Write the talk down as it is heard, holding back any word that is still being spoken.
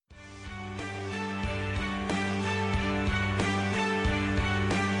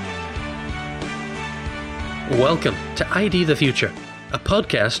Welcome to ID the Future, a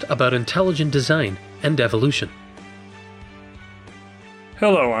podcast about intelligent design and evolution.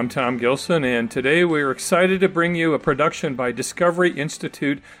 Hello, I'm Tom Gilson, and today we're excited to bring you a production by Discovery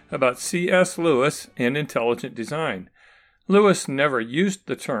Institute about C.S. Lewis and intelligent design. Lewis never used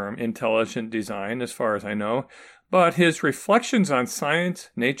the term intelligent design, as far as I know, but his reflections on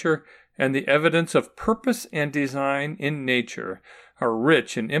science, nature, and the evidence of purpose and design in nature are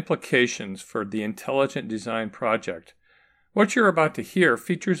rich in implications for the intelligent design project. What you're about to hear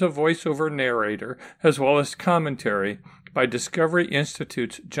features a voiceover narrator as well as commentary by Discovery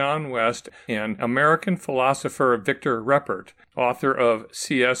Institute's John West and American philosopher Victor Reppert, author of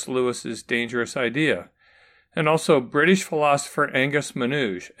C.S. Lewis's Dangerous Idea, and also British philosopher Angus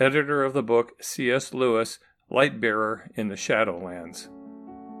Menuge, editor of the book C.S. Lewis, Lightbearer in the Shadowlands.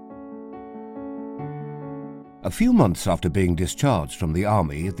 A few months after being discharged from the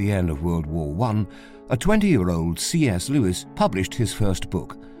army at the end of World War I, a 20-year-old C.S. Lewis published his first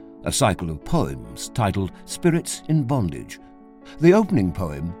book, a cycle of poems titled Spirits in Bondage. The opening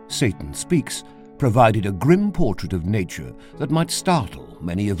poem, Satan Speaks, provided a grim portrait of nature that might startle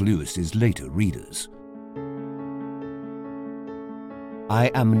many of Lewis's later readers.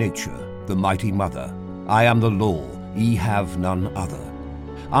 I am nature, the mighty mother. I am the law, ye have none other.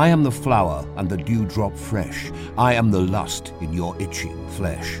 I am the flower and the dewdrop fresh. I am the lust in your itching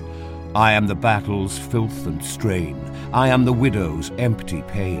flesh. I am the battle's filth and strain. I am the widow's empty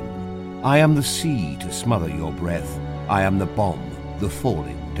pain. I am the sea to smother your breath. I am the bomb, the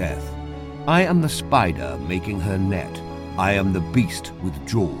falling death. I am the spider making her net. I am the beast with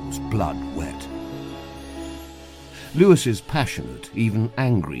jaws blood wet. Lewis's passionate, even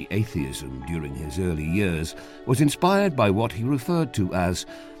angry atheism during his early years was inspired by what he referred to as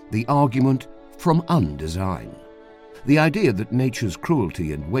the argument from undesign. The idea that nature's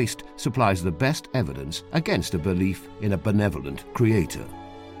cruelty and waste supplies the best evidence against a belief in a benevolent creator.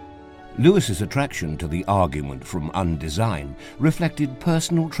 Lewis's attraction to the argument from undesign reflected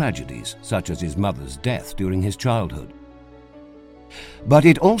personal tragedies such as his mother's death during his childhood. But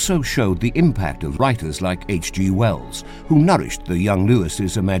it also showed the impact of writers like H.G. Wells, who nourished the young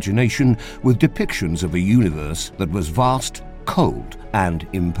Lewis's imagination with depictions of a universe that was vast, cold, and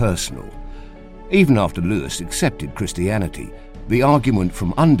impersonal. Even after Lewis accepted Christianity, the argument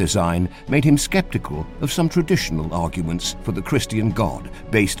from undesign made him skeptical of some traditional arguments for the Christian God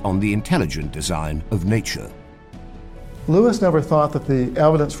based on the intelligent design of nature. Lewis never thought that the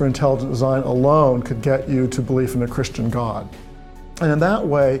evidence for intelligent design alone could get you to belief in a Christian God. And in that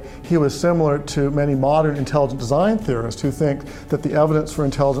way, he was similar to many modern intelligent design theorists who think that the evidence for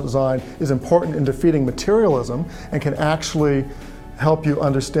intelligent design is important in defeating materialism and can actually help you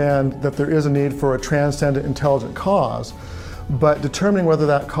understand that there is a need for a transcendent intelligent cause. But determining whether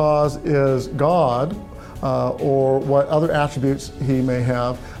that cause is God or what other attributes he may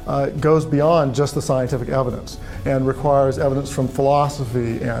have goes beyond just the scientific evidence and requires evidence from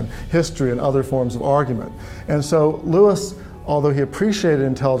philosophy and history and other forms of argument. And so Lewis, although he appreciated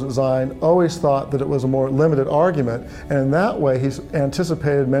intelligent design, always thought that it was a more limited argument, and in that way he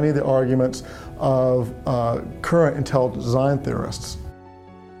anticipated many of the arguments of current intelligent design theorists.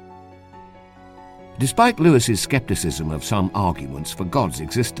 Despite Lewis's skepticism of some arguments for God's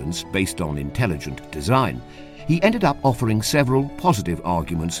existence based on intelligent design, he ended up offering several positive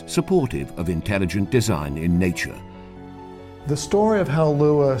arguments supportive of intelligent design in nature. The story of how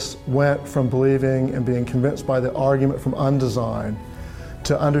Lewis went from believing and being convinced by the argument from undesign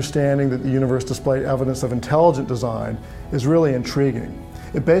to understanding that the universe displayed evidence of intelligent design is really intriguing.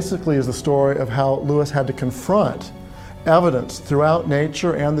 It basically is the story of how Lewis had to confront evidence throughout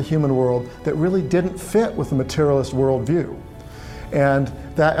nature and the human world that really didn't fit with the materialist worldview. And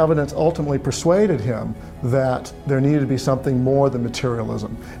that evidence ultimately persuaded him that there needed to be something more than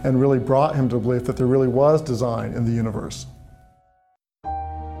materialism, and really brought him to the belief that there really was design in the universe.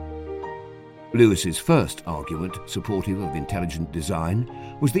 Lewis's first argument supportive of intelligent design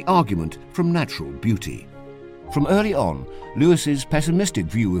was the argument from natural beauty. From early on, Lewis's pessimistic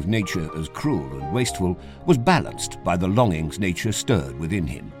view of nature as cruel and wasteful was balanced by the longings nature stirred within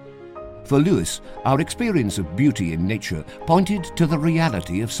him. For Lewis, our experience of beauty in nature pointed to the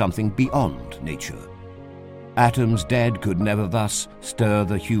reality of something beyond nature. Atoms dead could never thus stir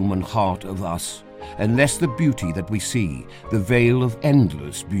the human heart of us, unless the beauty that we see, the veil of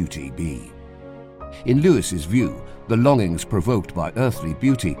endless beauty be. In Lewis's view, the longings provoked by earthly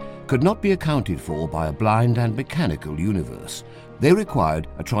beauty could not be accounted for by a blind and mechanical universe. They required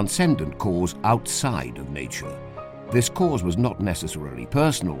a transcendent cause outside of nature. This cause was not necessarily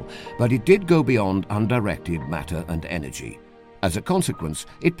personal, but it did go beyond undirected matter and energy. As a consequence,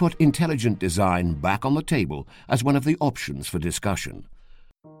 it put intelligent design back on the table as one of the options for discussion.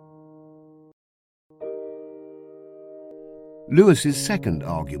 Lewis's second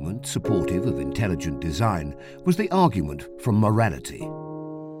argument supportive of intelligent design was the argument from morality.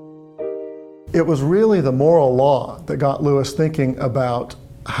 It was really the moral law that got Lewis thinking about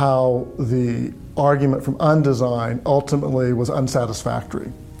how the argument from undesign ultimately was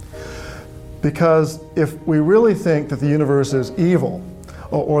unsatisfactory. Because if we really think that the universe is evil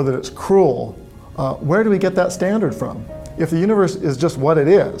or that it's cruel, where do we get that standard from? If the universe is just what it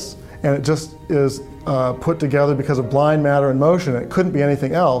is, and it just is put together because of blind matter and motion, and it couldn't be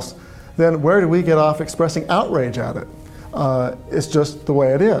anything else, then where do we get off expressing outrage at it? It's just the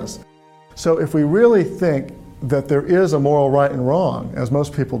way it is. So if we really think that there is a moral right and wrong, as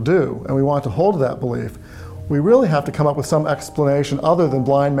most people do, and we want to hold to that belief, we really have to come up with some explanation other than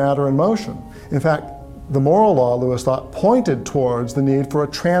blind matter and motion. In fact, the moral law, Lewis thought, pointed towards the need for a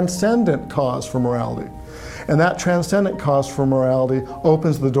transcendent cause for morality. And that transcendent cause for morality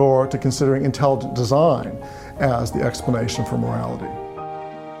opens the door to considering intelligent design as the explanation for morality.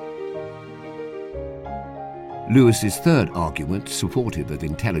 Lewis's third argument supportive of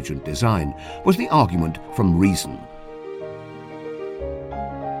intelligent design was the argument from reason.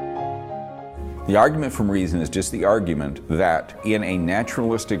 The argument from reason is just the argument that in a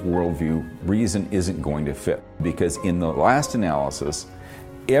naturalistic worldview, reason isn't going to fit. Because in the last analysis,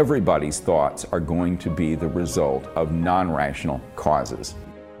 everybody's thoughts are going to be the result of non-rational causes.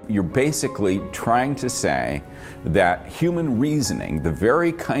 You're basically trying to say that human reasoning, the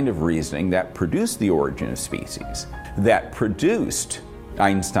very kind of reasoning that produced the origin of species, that produced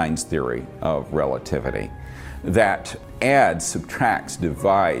Einstein's theory of relativity, that adds, subtracts,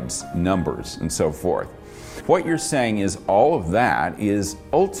 divides numbers, and so forth. What you're saying is all of that is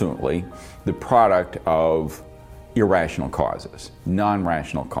ultimately the product of irrational causes,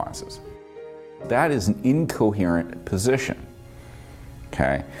 non-rational causes. That is an incoherent position,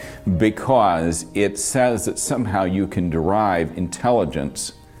 okay? Because it says that somehow you can derive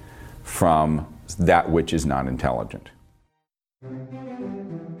intelligence from that which is not intelligent.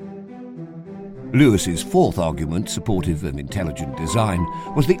 Lewis's fourth argument supportive of intelligent design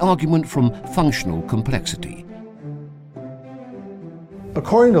was the argument from functional complexity.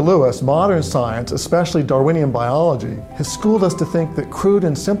 According to Lewis, modern science, especially Darwinian biology, has schooled us to think that crude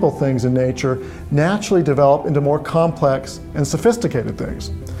and simple things in nature naturally develop into more complex and sophisticated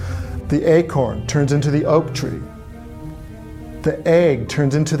things. The acorn turns into the oak tree. The egg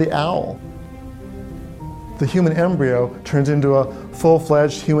turns into the owl. The human embryo turns into a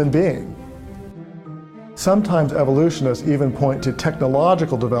full-fledged human being. Sometimes evolutionists even point to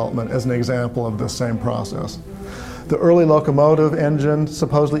technological development as an example of this same process. The early locomotive engine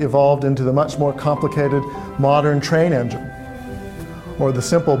supposedly evolved into the much more complicated modern train engine. Or the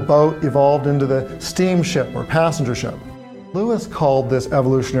simple boat evolved into the steamship or passenger ship. Lewis called this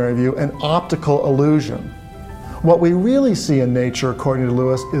evolutionary view an optical illusion. What we really see in nature, according to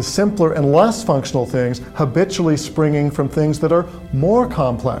Lewis, is simpler and less functional things habitually springing from things that are more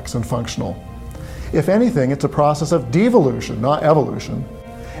complex and functional. If anything, it's a process of devolution, not evolution.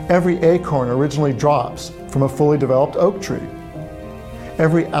 Every acorn originally drops from a fully developed oak tree.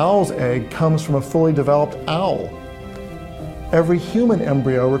 Every owl's egg comes from a fully developed owl. Every human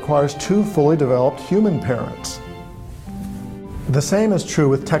embryo requires 2 fully developed human parents. The same is true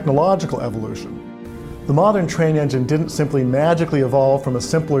with technological evolution. The modern train engine didn't simply magically evolve from a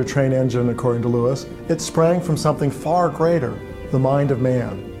simpler train engine, according to Lewis. It sprang from something far greater, the mind of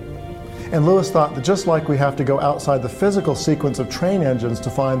man. And Lewis thought that just like we have to go outside the physical sequence of train engines to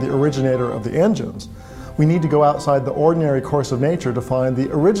find the originator of the engines, we need to go outside the ordinary course of nature to find the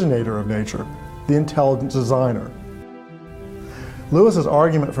originator of nature, the intelligent designer. Lewis's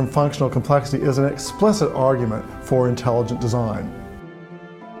argument from functional complexity is an explicit argument for intelligent design.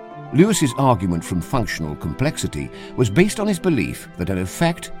 Lewis's argument from functional complexity was based on his belief that an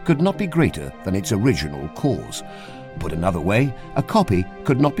effect could not be greater than its original cause. Put another way, a copy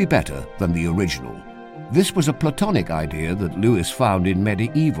could not be better than the original. This was a Platonic idea that Lewis found in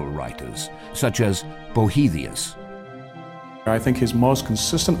medieval writers, such as Boethius. I think his most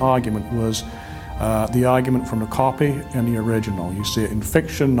consistent argument was the argument from the copy and the original. You see it in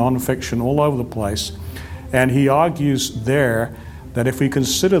fiction, non-fiction, all over the place. And he argues there that if we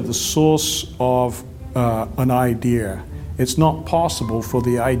consider the source of an idea, it's not possible for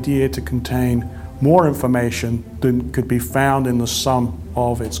the idea to contain more information than could be found in the sum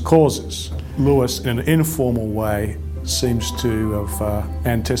of its causes. Lewis, in an informal way, seems to have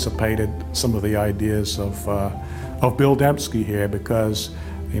anticipated some of the ideas of Bill Dembski here, because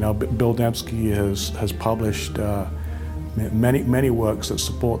Bill Dembski has published many works that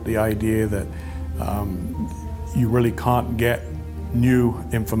support the idea that you really can't get new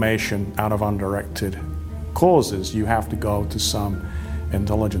information out of undirected causes. You have to go to some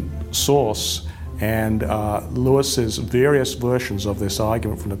intelligent source. And Lewis's various versions of this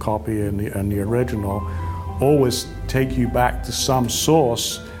argument from the copy and the original always take you back to some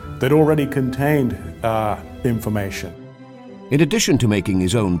source that already contained information. In addition to making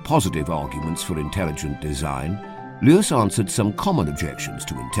his own positive arguments for intelligent design, Lewis answered some common objections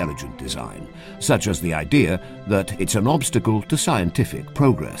to intelligent design, such as the idea that it's an obstacle to scientific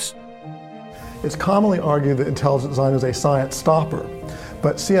progress. It's commonly argued that intelligent design is a science stopper,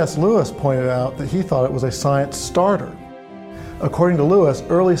 but C.S. Lewis pointed out that he thought it was a science starter. According to Lewis,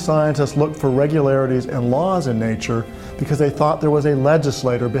 early scientists looked for regularities and laws in nature because they thought there was a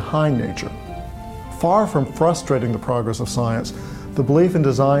legislator behind nature. Far from frustrating the progress of science, the belief in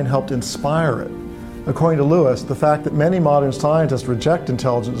design helped inspire it. According to Lewis, the fact that many modern scientists reject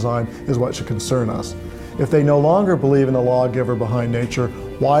intelligent design is what should concern us. If they no longer believe in a lawgiver behind nature,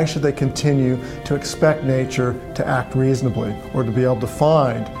 why should they continue to expect nature to act reasonably or to be able to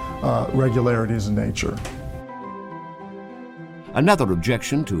find regularities in nature? Another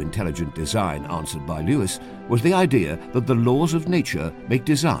objection to intelligent design answered by Lewis was the idea that the laws of nature make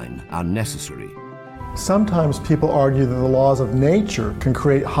design unnecessary. Sometimes people argue that the laws of nature can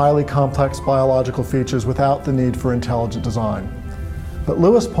create highly complex biological features without the need for intelligent design. But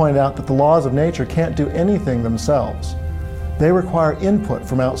Lewis pointed out that the laws of nature can't do anything themselves. They require input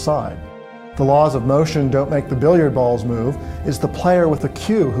from outside. The laws of motion don't make the billiard balls move. It's the player with the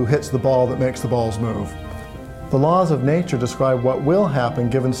cue who hits the ball that makes the balls move. The laws of nature describe what will happen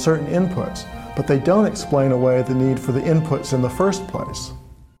given certain inputs, but they don't explain away the need for the inputs in the first place.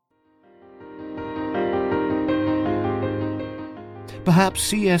 Perhaps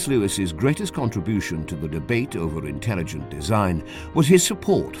C.S. Lewis's greatest contribution to the debate over intelligent design was his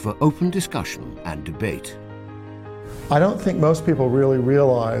support for open discussion and debate. I don't think most people really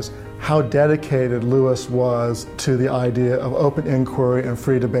realize how dedicated Lewis was to the idea of open inquiry and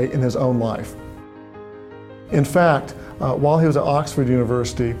free debate in his own life. In fact, while he was at Oxford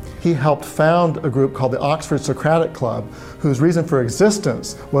University, he helped found a group called the Oxford Socratic Club, whose reason for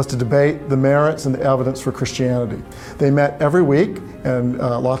existence was to debate the merits and the evidence for Christianity. They met every week, and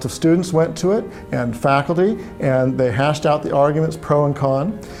lots of students went to it, and faculty, and they hashed out the arguments pro and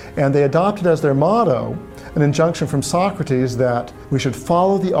con, and they adopted as their motto an injunction from Socrates that we should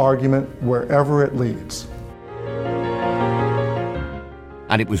follow the argument wherever it leads.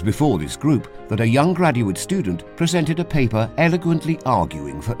 And it was before this group that a young graduate student presented a paper eloquently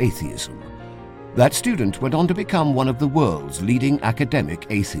arguing for atheism. That student went on to become one of the world's leading academic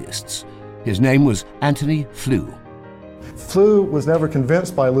atheists. His name was Antony Flew. Flew was never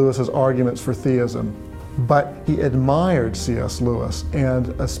convinced by Lewis's arguments for theism, but he admired C.S. Lewis, and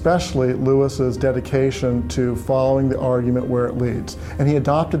especially Lewis's dedication to following the argument where it leads. And he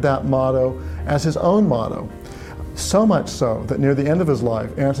adopted that motto as his own motto. So much so that near the end of his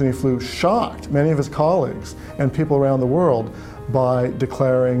life, Antony Flew shocked many of his colleagues and people around the world by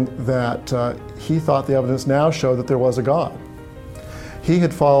declaring that he thought the evidence now showed that there was a God. He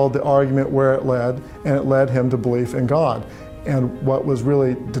had followed the argument where it led, and it led him to belief in God. And what was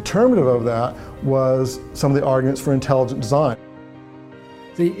really determinative of that was some of the arguments for intelligent design.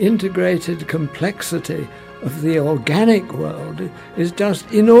 The integrated complexity of the organic world is just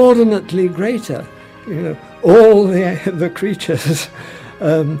inordinately greater. You know, all the creatures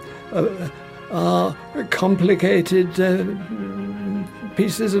are complicated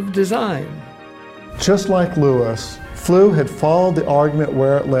pieces of design. Just like Lewis, Flew had followed the argument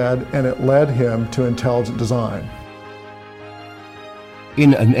where it led, and it led him to intelligent design.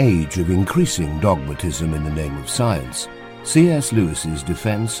 In an age of increasing dogmatism in the name of science, C.S. Lewis's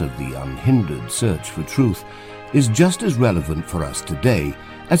defense of the unhindered search for truth is just as relevant for us today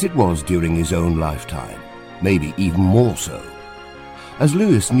as it was during his own lifetime, maybe even more so. As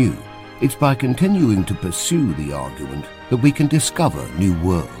Lewis knew, it's by continuing to pursue the argument that we can discover new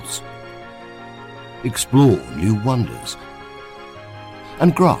worlds, explore new wonders,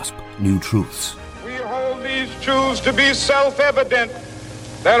 and grasp new truths. We hold these truths to be self-evident,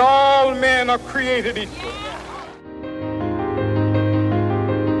 that all men are created equal.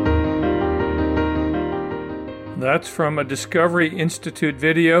 That's from a Discovery Institute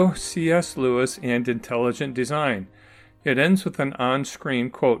video, C.S. Lewis and Intelligent Design. It ends with an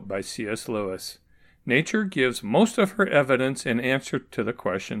on-screen quote by C.S. Lewis. Nature gives most of her evidence in answer to the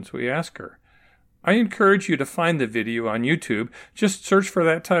questions we ask her. I encourage you to find the video on YouTube. Just search for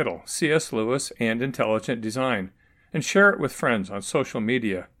that title, C.S. Lewis and Intelligent Design, and share it with friends on social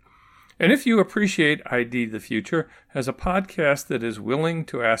media. And if you appreciate ID the Future as a podcast that is willing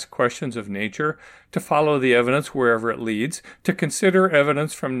to ask questions of nature, to follow the evidence wherever it leads, to consider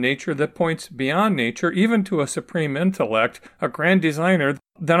evidence from nature that points beyond nature, even to a supreme intellect, a grand designer,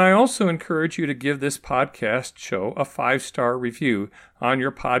 then I also encourage you to give this podcast show a 5-star review on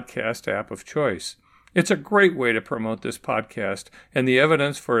your podcast app of choice. It's a great way to promote this podcast and the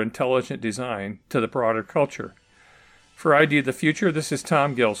evidence for intelligent design to the broader culture. For ID the Future, this is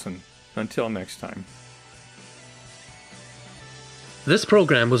Tom Gilson. Until next time. This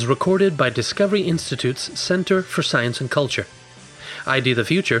program was recorded by Discovery Institute's Center for Science and Culture. ID the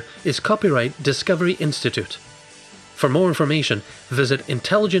Future is copyright Discovery Institute. For more information, visit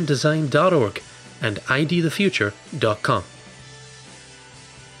intelligentdesign.org and idthefuture.com.